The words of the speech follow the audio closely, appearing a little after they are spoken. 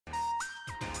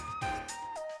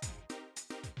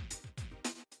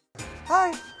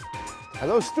Hi.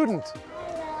 Hello, student.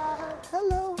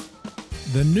 Hello.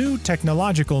 The new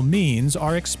technological means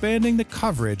are expanding the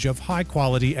coverage of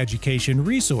high-quality education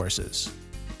resources.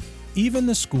 Even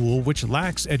the school which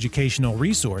lacks educational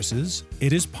resources,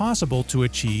 it is possible to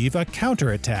achieve a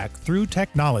counterattack through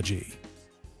technology.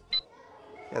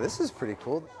 Yeah, this is pretty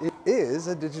cool. It is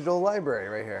a digital library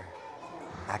right here.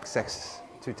 Access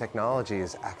to technology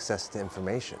is access to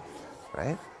information,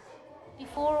 right?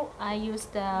 Before I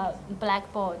used the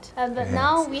blackboard, but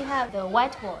now we have the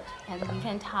whiteboard and we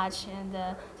can touch, and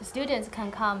the students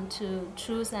can come to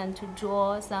choose and to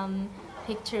draw some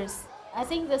pictures. I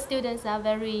think the students are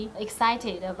very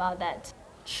excited about that,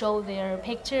 show their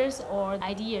pictures or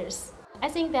ideas. I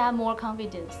think they have more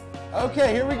confidence.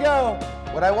 Okay, here we go.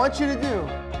 What I want you to do,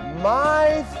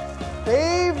 my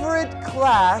favorite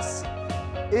class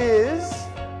is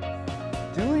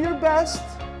do your best.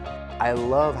 I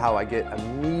love how I get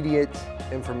immediate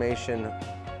information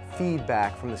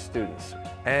feedback from the students.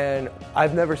 And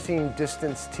I've never seen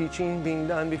distance teaching being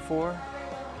done before.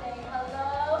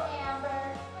 Hello,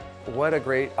 Amber. What a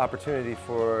great opportunity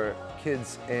for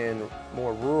kids in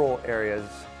more rural areas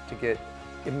to get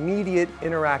immediate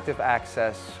interactive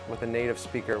access with a native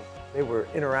speaker. They were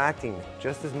interacting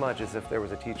just as much as if there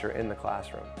was a teacher in the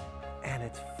classroom. And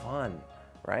it's fun,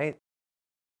 right?